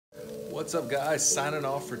What's up, guys? Signing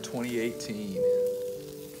off for 2018.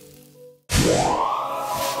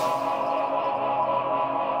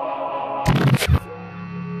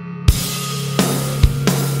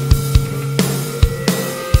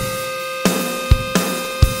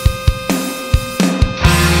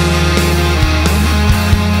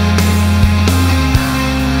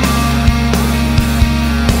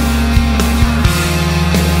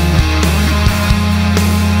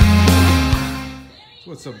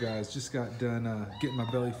 What's up, guys? Just got done getting my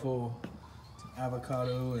belly full. Some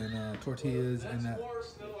avocado and tortillas, and that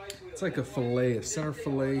it's like a fillet, a center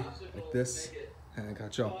fillet like this. And I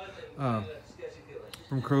got y'all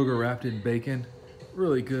from Kroger, wrapped in bacon.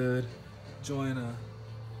 Really good. Enjoying a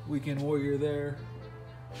weekend warrior there.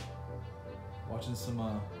 Watching some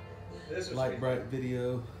Light Bright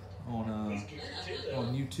video on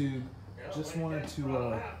YouTube. Just wanted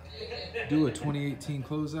to do a 2018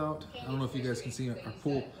 closeout. I don't know if you guys can see our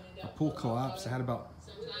pool collapsed. I had about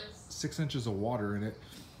 6 inches of water in it,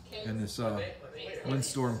 and this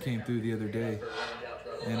windstorm came through the other day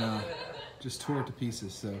and just tore it to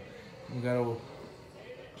pieces. So we got old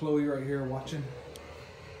Chloe right here watching.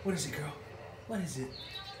 What is it, girl? What is it?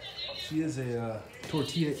 She is a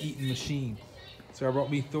tortilla eating machine. So I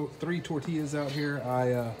brought me 3 tortillas out here.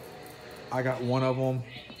 I got one of them.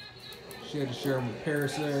 She had to share them with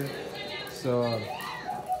Paris there. So,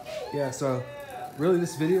 yeah, so really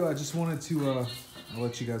this video, I just wanted to, I'll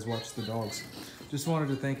let you guys watch the dogs. Just wanted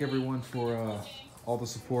to thank everyone for all the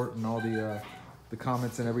support and all the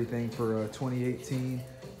comments and everything for 2018.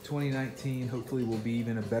 2019 hopefully will be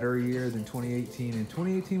even a better year than 2018. And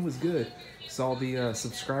 2018 was good. Saw the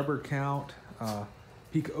subscriber count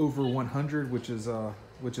peak over 100, which is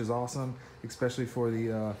awesome, especially for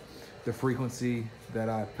the frequency that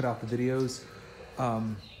I put out the videos.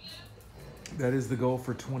 That is the goal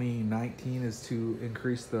for 2019, is to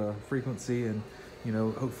increase the frequency, and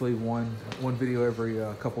hopefully one video every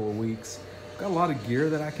couple of weeks. Got a lot of gear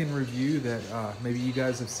that I can review that maybe you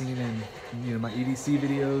guys have seen in my EDC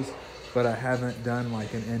videos, but I haven't done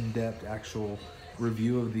like an in-depth actual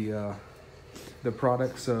review of the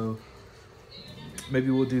product. So maybe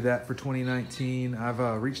we'll do that for 2019. I've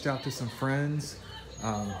reached out to some friends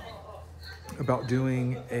about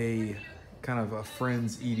doing a kind of a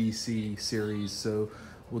friends EDC series. So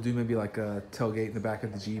we'll do maybe like a tailgate in the back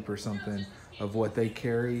of the Jeep or something of what they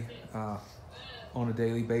carry on a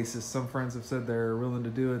daily basis. Some friends have said they're willing to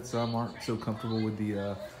do it. Some aren't so comfortable with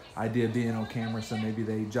the idea of being on camera. So maybe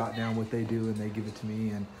they jot down what they do and they give it to me,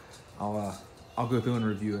 and I'll go through and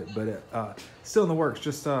review it. But still in the works.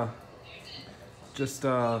 Just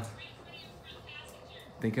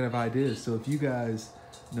thinking of ideas. So if you guys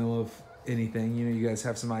know of anything, you guys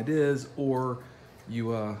have some ideas, or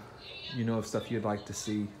you know of stuff you'd like to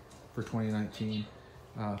see for 2019,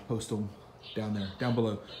 post them down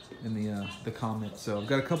below in the comments. So I've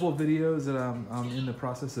got a couple of videos that I'm in the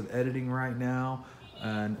process of editing right now,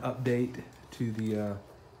 an update to the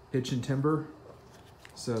Hitch and Timber.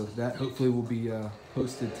 So that hopefully will be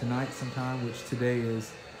posted tonight sometime, which today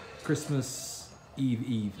is Christmas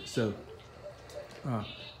Eve. So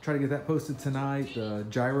try to get that posted tonight. The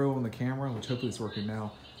gyro on the camera, which hopefully it's working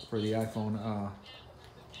now for the iPhone,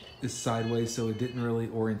 is sideways, so it didn't really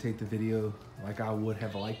orientate the video like I would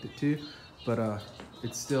have liked it to, but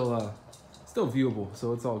it's still viewable,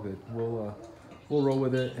 so it's all good. We'll roll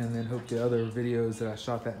with it, and then hope the other videos that I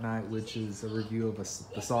shot that night, which is a review of the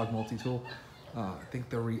SOG multi-tool. I think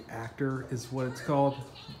the Reactor is what it's called.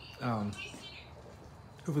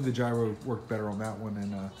 Hopefully the gyro worked better on that one,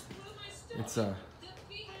 and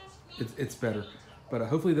it's better. But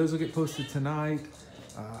hopefully those will get posted tonight.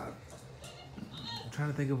 I'm trying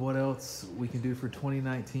to think of what else we can do for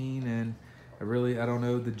 2019, and I don't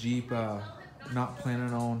know. The Jeep, I'm not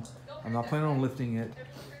planning on lifting it.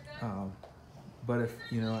 But if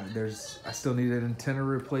I still need an antenna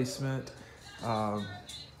replacement. I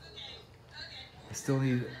still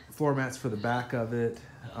need floor mats for the back of it.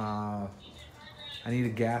 I need a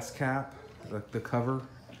gas cap, the cover,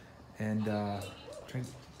 and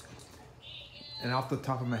off the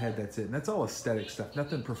top of my head, that's it. And that's all aesthetic stuff,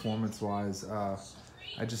 nothing performance-wise.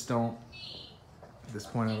 I just don't, at this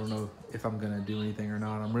point, I don't know if I'm gonna do anything or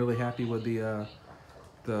not. I'm really happy with the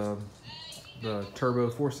turbo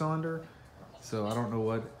 4-cylinder. So I don't know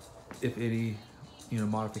what, if any,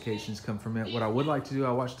 modifications come from it. What I would like to do,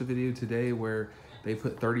 I watched a video today where they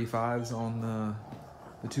put 35s on the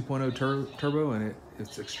 2.0 turbo, and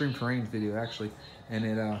it's extreme terrain video actually, and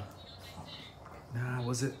it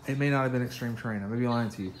it may not have been extreme terrain. I may be lying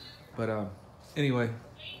to you, but anyway,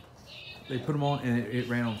 they put them on and it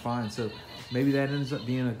ran on fine. So maybe that ends up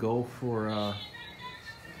being a goal for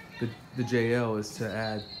the JL is to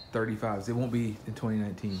add 35s. It won't be in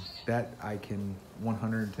 2019. That I can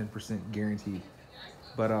 110% guarantee.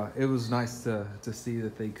 But it was nice to see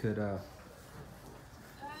that they could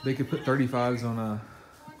put 35s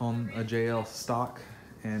on a JL stock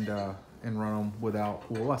and run them without,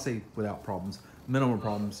 well, I say without problems, minimal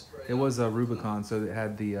problems. It was a Rubicon, so it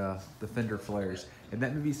had the fender flares, and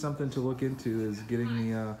that may be something to look into, is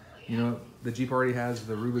getting the you know, the Jeep already has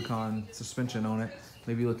the Rubicon suspension on it.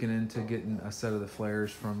 Maybe looking into getting a set of the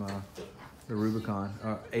flares from the Rubicon,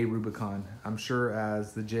 a Rubicon. I'm sure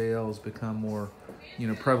as the JLs become more, you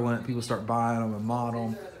know, prevalent, people start buying them and mod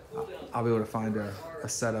them, I'll be able to find a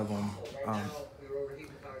set of them,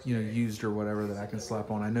 you know, used or whatever, that I can slap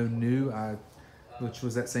on. I know new, which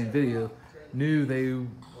was that same video, new, they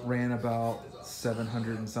ran about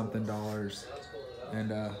 $700 and something, and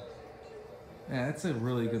yeah, that's a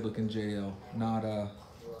really good looking JL, not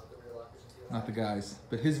the guys,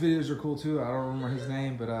 but his videos are cool too. I don't remember his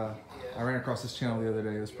name, but I ran across his channel the other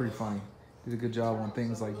day. It was pretty funny. Did a good job on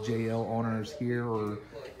things like JL owners here, or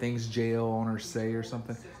things JL owners say, or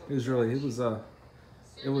something. It was an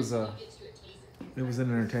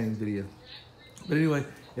entertaining video. But anyway,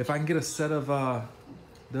 if I can get a set of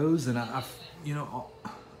those, and I you know,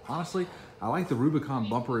 honestly, I like the Rubicon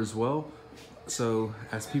bumper as well. So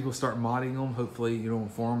as people start modding them, hopefully, you know, in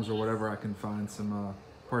forums or whatever, I can find some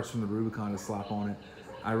parts from the Rubicon to slap on it.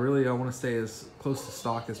 I want to stay as close to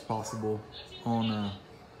stock as possible on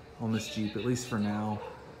this Jeep, at least for now,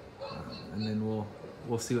 and then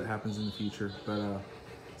we'll see what happens in the future. But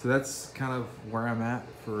so that's kind of where I'm at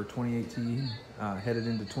for 2018, headed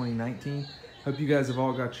into 2019. Hope you guys have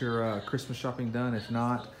all got your Christmas shopping done. If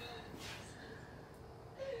not,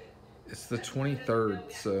 it's the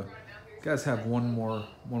 23rd, so you guys have one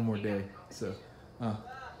more day. So I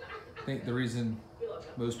think the reason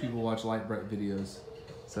most people watch Light Bright videos.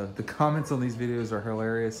 So the comments on these videos are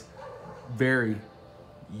hilarious.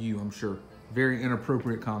 I'm sure, very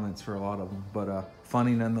inappropriate comments for a lot of them, but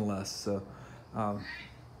funny nonetheless. So I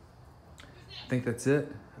think that's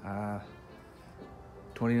it.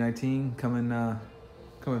 2019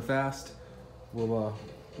 coming fast. We'll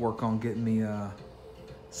work on getting the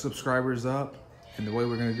subscribers up, and the way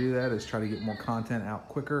we're going to do that is try to get more content out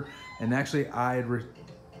quicker. And actually, I had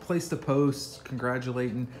placed a post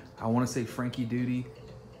congratulating, I want to say Frankie Duty.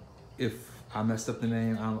 If I messed up the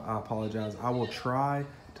name, I apologize. I will try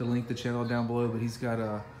to link the channel down below, but he's got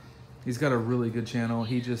a really good channel.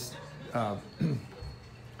 He just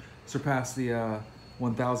surpassed the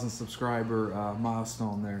 1,000 subscriber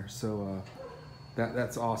milestone there, so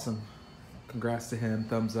that's awesome. Congrats to him,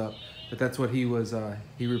 thumbs up. But that's what he was.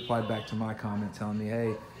 He replied back to my comment telling me,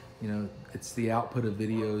 hey, you know, it's the output of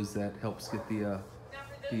videos that helps get the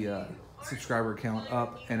subscriber count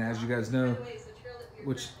up. And as you guys know,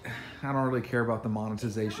 which I don't really care about the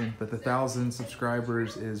monetization, but the 1,000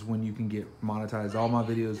 subscribers is when you can get monetized. All my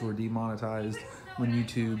videos were demonetized when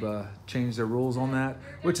YouTube changed their rules on that,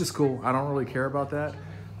 which is cool. I don't really care about that.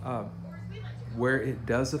 Where it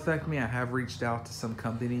does affect me, I have reached out to some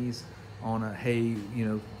companies on a, hey, you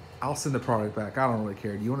know, I'll send the product back. I don't really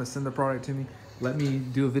care. Do you want to send the product to me? Let me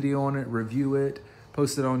do a video on it, review it,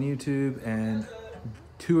 post it on YouTube. And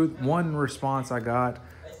one response I got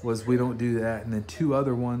was, we don't do that. And then 2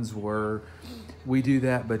 other ones were, we do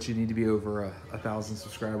that, but you need to be over 1,000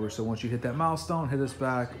 subscribers. So once you hit that milestone, hit us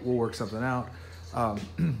back. We'll work something out,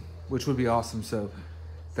 which would be awesome. So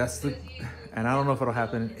that's and I don't know if it'll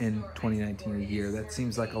happen in 2019 a year. That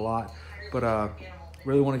seems like a lot, but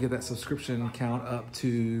really want to get that subscription count up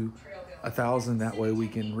to 1,000. That way we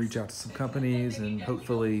can reach out to some companies and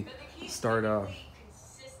hopefully start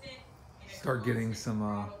getting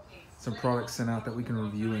some products sent out that we can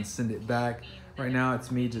review and send it back. Right now it's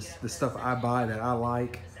me, just the stuff I buy that I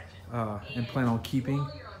like and plan on keeping.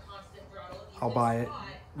 I'll buy it,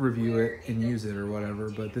 review it, and use it or whatever.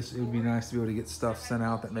 But it would be nice to be able to get stuff sent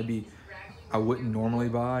out that maybe I wouldn't normally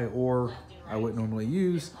buy or I wouldn't normally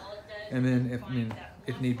use. And then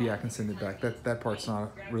if need be, I can send it back. That part's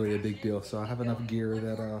not really a big deal. So I have enough gear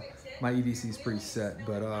that my EDC is pretty set.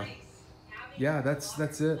 But yeah,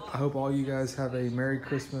 that's it. I hope all you guys have a Merry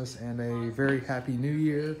Christmas and a very Happy New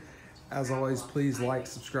Year. As always, please like,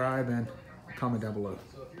 subscribe, and comment down below.